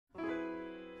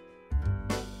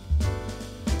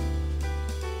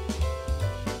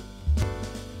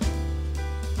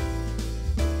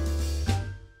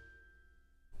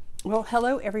Well,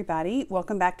 hello everybody.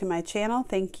 Welcome back to my channel.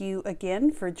 Thank you again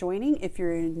for joining. If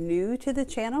you're new to the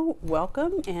channel,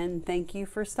 welcome and thank you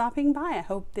for stopping by. I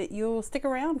hope that you'll stick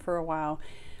around for a while.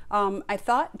 I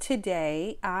thought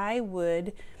today I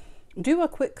would do a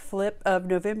quick flip of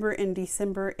November and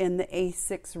December in the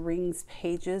A6 rings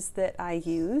pages that I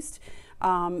used.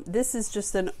 This is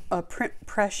just a print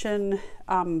impression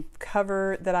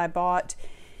cover that I bought,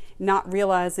 not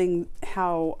realizing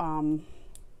how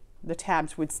the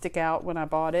tabs would stick out when I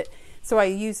bought it. So I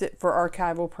use it for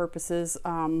archival purposes,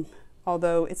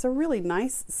 although it's a really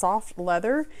nice soft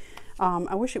leather.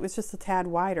 I wish it was just a tad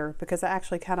wider because I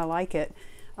actually kind of like it.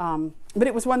 But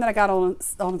it was one that I got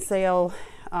on sale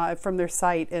from their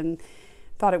site and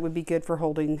thought it would be good for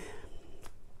holding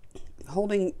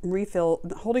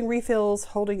refills,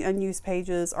 holding unused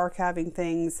pages, archiving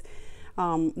things.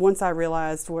 Once I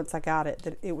got it,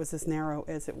 that it was as narrow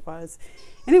as it was.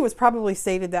 And it was probably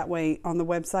stated that way on the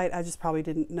website. I just probably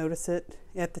didn't notice it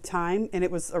at the time. And it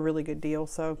was a really good deal,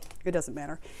 so it doesn't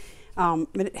matter. But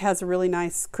it has a really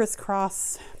nice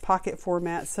crisscross pocket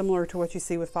format, similar to what you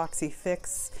see with Foxy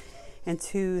Fix, and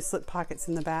 2 slip pockets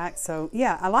in the back. So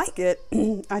yeah, I like it.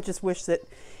 I just wish that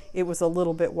it was a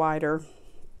little bit wider.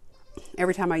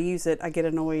 Every time I use it, I get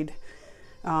annoyed.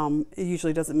 It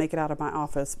usually doesn't make it out of my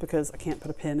office because I can't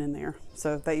put a pen in there.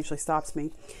 So that usually stops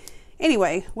me.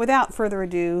 Anyway, without further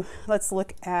ado, let's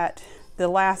look at the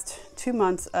last 2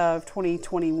 months of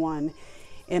 2021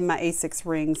 in my A6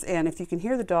 rings. And if you can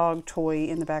hear the dog toy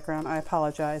in the background, I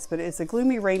apologize, but it's a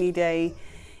gloomy, rainy day.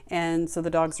 And so the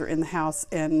dogs are in the house,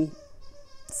 and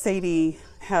Sadie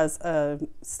has a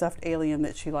stuffed alien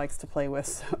that she likes to play with.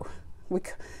 So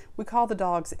we call the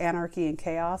dogs Anarchy and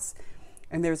Chaos.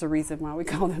 And there's a reason why we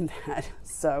call them that.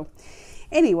 So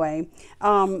anyway,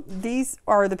 these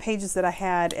are the pages that I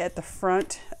had at the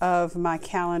front of my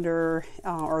calendar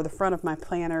or the front of my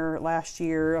planner last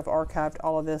year. I've archived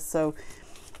all of this. So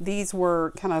these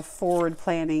were kind of forward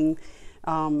planning,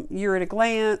 year at a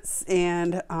glance,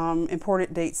 and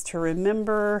important dates to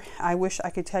remember. I wish I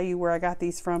could tell you where I got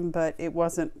these from, but it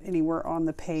wasn't anywhere on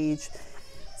the page.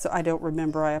 So I don't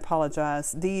remember, I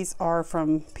apologize. These are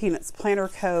from Peanuts Planner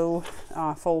Co.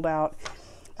 Fold out.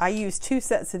 I used 2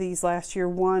 sets of these last year.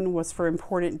 One was for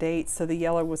important dates, so the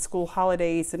yellow was school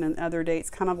holidays, and then other dates,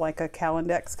 kind of like a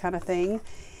Calendex kind of thing.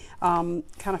 Kind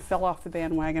of fell off the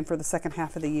bandwagon for the second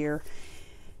half of the year.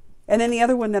 And then the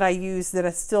other one that I used that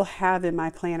I still have in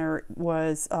my planner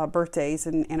was birthdays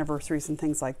and anniversaries and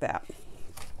things like that.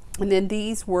 And then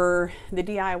these were the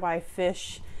DIY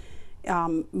Fish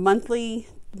monthly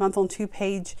month on 2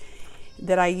 page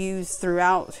that I used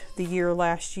throughout the year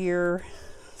last year.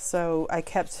 So I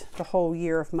kept the whole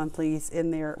year of monthlies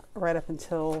in there right up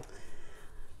until,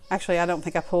 actually I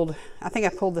think I pulled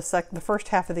the first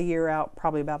half of the year out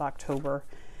probably about October.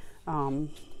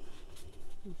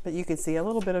 But you can see a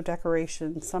little bit of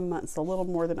decoration, some months a little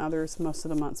more than others, most of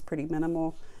the months pretty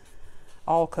minimal,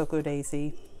 all Cocoa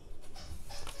Daisy.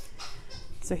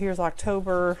 So here's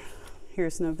October,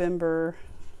 here's November,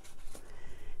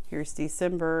 here's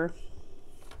December,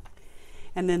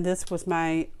 and then this was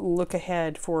my look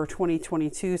ahead for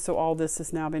 2022. So all this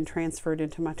has now been transferred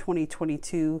into my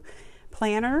 2022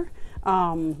 planner.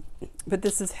 But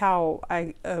this is how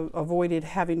I avoided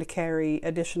having to carry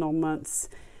additional months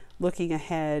looking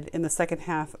ahead in the second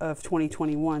half of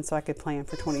 2021 so I could plan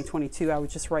for 2022. I would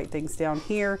just write things down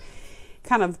here,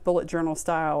 kind of bullet journal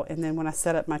style, and then when I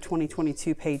set up my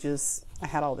 2022 pages, I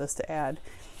had all this to add.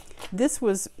 This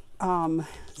was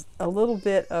a little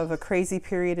bit of a crazy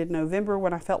period in November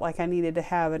when I felt like I needed to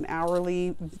have an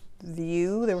hourly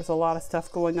view. There was a lot of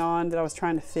stuff going on that I was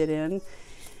trying to fit in.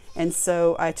 And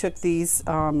so I took these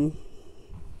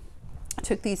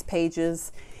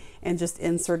pages and just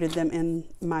inserted them in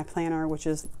my planner, which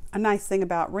is a nice thing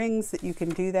about rings, that you can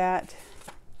do that.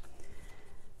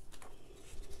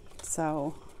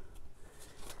 So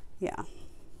yeah.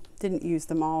 Didn't use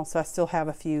them all, so I still have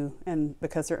a few, and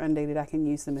because they're undated I can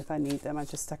use them if I need them. I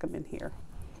just stuck them in here.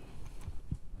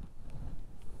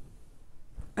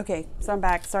 Okay, so I'm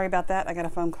back. Sorry about that. I got a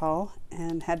phone call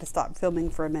and had to stop filming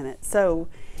for a minute. So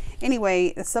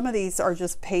anyway, some of these are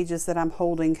just pages that I'm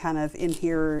holding kind of in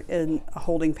here in a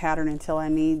holding pattern until I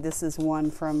need. This is one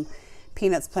from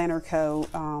Peanuts Planner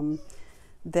Co.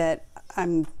 That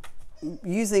I'm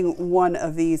using one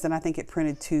of these, and I think it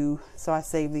printed 2, so I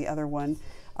saved the other one.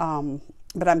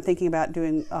 But I'm thinking about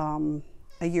doing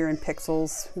a year in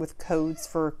pixels with codes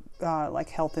for like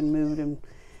health and mood and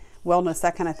wellness,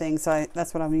 that kind of thing. So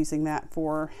that's what I'm using that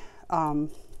for.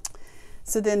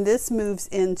 So then this moves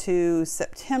into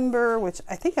September, which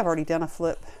I think I've already done a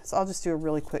flip. So I'll just do a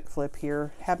really quick flip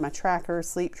here. Have my tracker,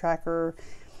 sleep tracker,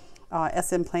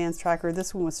 SM Plans Tracker.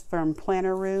 This one was from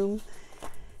Planner Room.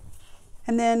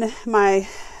 And then my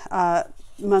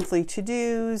monthly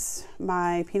to-dos,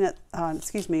 my my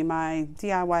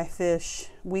DIY Fish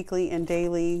weekly and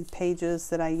daily pages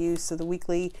that I use. So the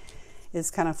weekly is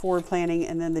kind of forward planning,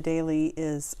 and then the daily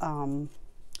is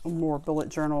more bullet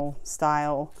journal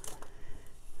style.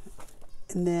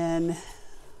 And then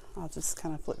I'll just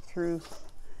kind of flip through.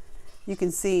 You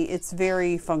can see it's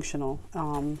very functional.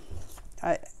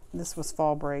 This was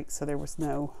fall break, so there was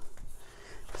no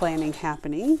planning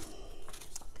happening.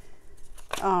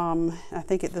 I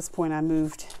think at this point I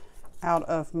moved out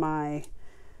of my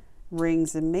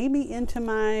rings and maybe into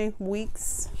my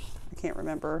weeks. I can't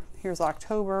remember. Here's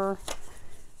October.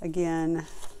 Again,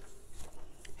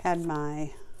 had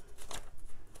my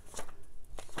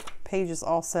pages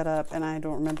all set up, and I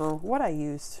don't remember what I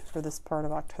used for this part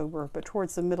of October, but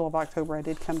towards the middle of October I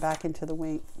did come back into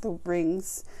the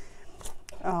rings.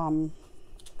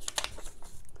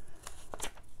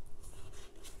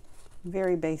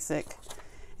 Very basic,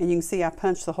 and you can see I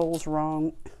punched the holes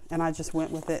wrong, and I just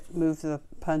went with it, moved the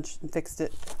punch and fixed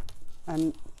it.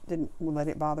 I didn't let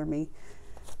it bother me.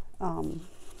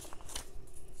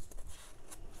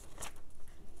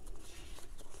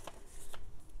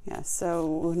 Yeah,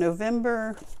 so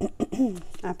November,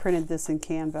 I printed this in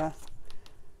Canva.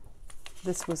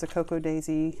 This was a Cocoa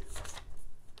Daisy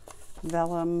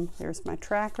vellum. There's my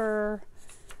tracker.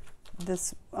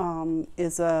 This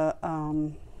is a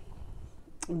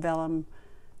vellum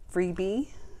freebie,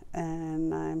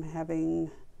 and I'm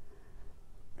having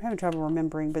trouble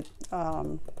remembering, but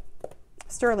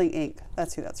Sterling Ink,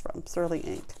 that's who that's from, Sterling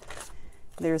Ink.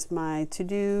 There's my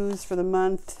to-dos for the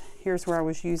month. Here's where I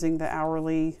was using the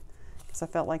hourly because I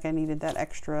felt like I needed that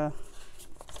extra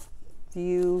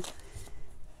view.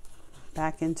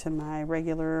 Back into my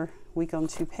regular week on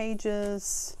 2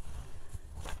 pages.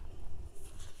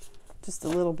 Just a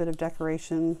little bit of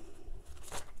decoration.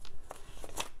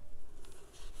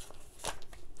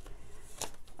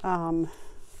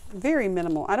 Very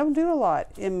minimal. I don't do a lot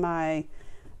in my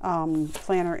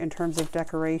planner in terms of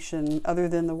decoration other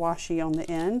than the washi on the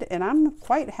end, and I'm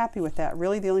quite happy with that.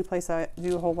 Really the only place I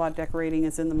do a whole lot of decorating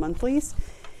is in the monthlies,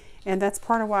 and that's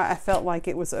part of why I felt like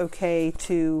it was okay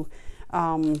to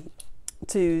let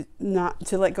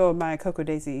go of my Cocoa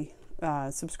Daisy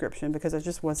subscription, because I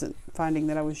just wasn't finding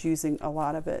that I was using a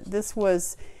lot of it. This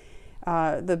was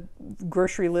the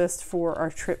grocery list for our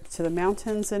trip to the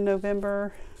mountains in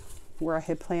November, where I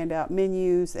had planned out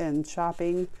menus and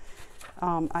shopping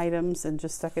items and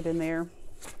just stuck it in there.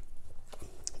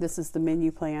 This is the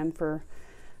menu plan for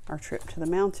our trip to the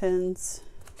mountains.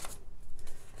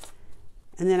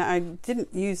 And then I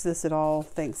didn't use this at all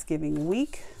Thanksgiving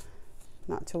week,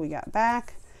 not till we got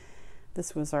back.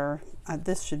 This was our,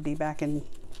 this should be back in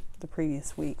the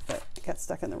previous week, but it got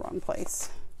stuck in the wrong place.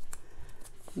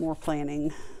 More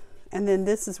planning. And then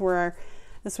this is where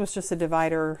this was just a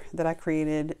divider that I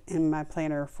created in my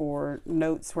planner for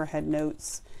notes, where I had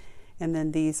notes. And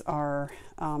then these are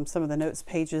some of the notes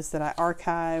pages that I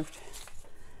archived.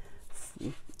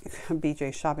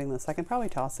 BJ shopping list, I can probably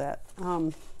toss that.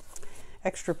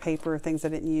 Extra paper, things I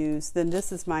didn't use. Then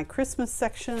this is my Christmas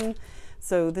section.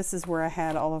 So this is where I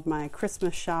had all of my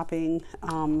Christmas shopping.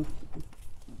 Well,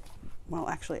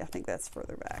 actually, I think that's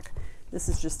further back. This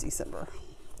is just December.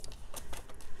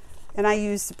 And I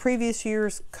used the previous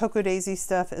year's Cocoa Daisy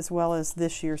stuff as well as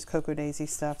this year's Cocoa Daisy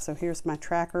stuff. So here's my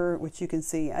tracker, which you can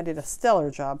see I did a stellar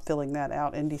job filling that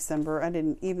out in December. I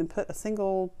didn't even put a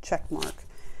single check mark.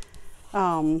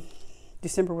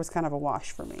 December was kind of a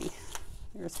wash for me.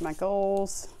 Here's my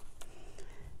goals.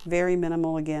 Very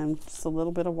minimal again, just a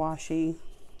little bit of washi.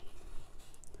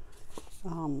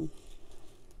 I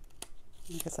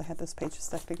guess I had those pages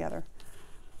stuck together.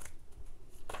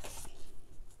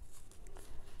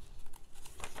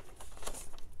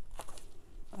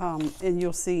 And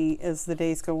you'll see as the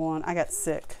days go on, I got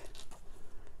sick.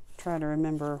 Trying to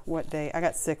remember what day. I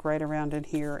got sick right around in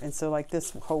here, and so like this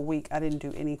whole week I didn't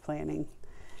do any planning.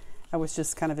 I was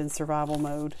just kind of in survival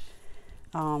mode.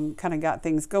 Kind of got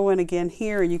things going again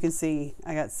here, and you can see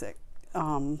I got sick.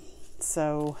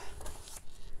 So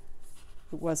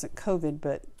it wasn't COVID,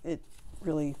 but it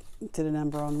really did a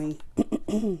number on me.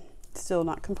 Still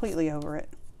not completely over it.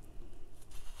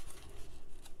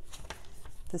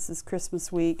 This is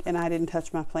Christmas week, and I didn't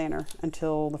touch my planner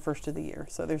until the first of the year.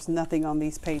 So there's nothing on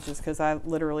these pages because I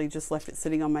literally just left it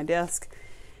sitting on my desk.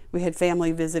 We had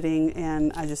family visiting,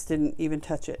 and I just didn't even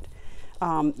touch it.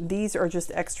 These are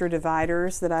just extra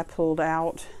dividers that I pulled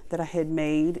out that I had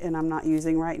made and I'm not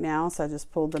using right now, so I just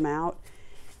pulled them out.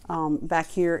 Back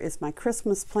here is my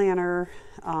Christmas planner,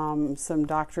 some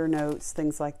doctor notes,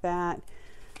 things like that,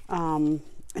 and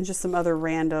just some other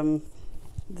random,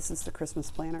 this is the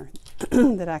Christmas planner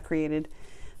that I created.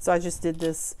 So I just did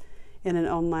this in an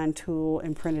online tool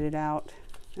and printed it out.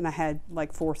 And I had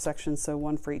like 4 sections, so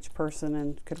one for each person,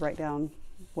 and could write down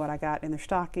what I got in their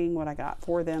stocking, what I got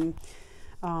for them.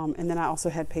 And then I also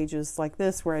had pages like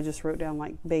this where I just wrote down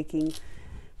like baking,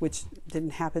 which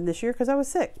didn't happen this year because I was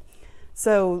sick.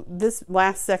 So this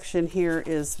last section here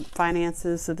is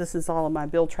finances. So this is all of my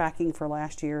bill tracking for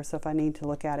last year. So if I need to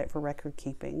look at it for record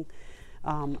keeping,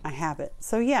 I have it.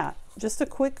 So yeah, just a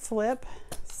quick flip.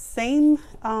 Same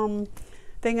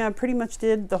thing I pretty much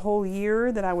did the whole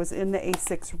year that I was in the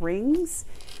A6 rings.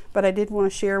 But I did want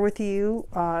to share with you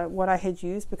what I had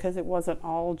used because it wasn't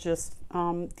all just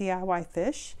DIY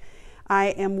fish. I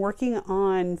am working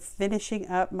on finishing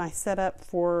up my setup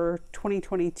for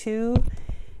 2022.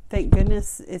 Thank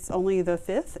goodness it's only the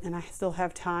 5th and I still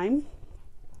have time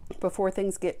before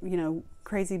things get, you know,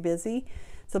 crazy busy.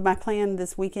 So my plan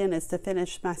this weekend is to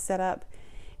finish my setup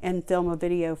and film a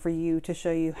video for you to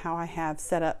show you how I have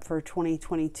set up for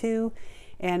 2022.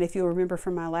 And if you'll remember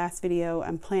from my last video,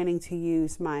 I'm planning to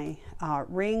use my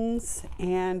rings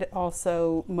and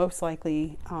also most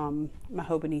likely my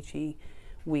Hobonichi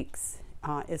weeks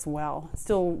as well.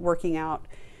 Still working out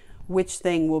which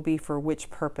thing will be for which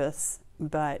purpose,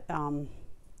 but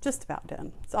just about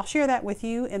done. So I'll share that with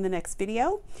you in the next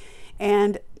video.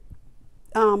 And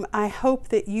I hope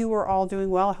that you are all doing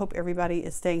well. I hope everybody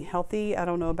is staying healthy. I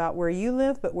don't know about where you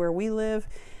live, but where we live,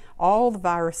 all the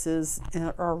viruses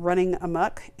are running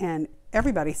amok and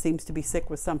everybody seems to be sick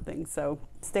with something. So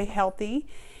stay healthy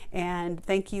and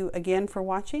thank you again for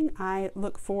watching. I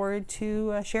look forward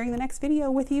to sharing the next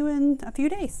video with you in a few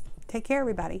days. Take care,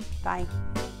 everybody. Bye.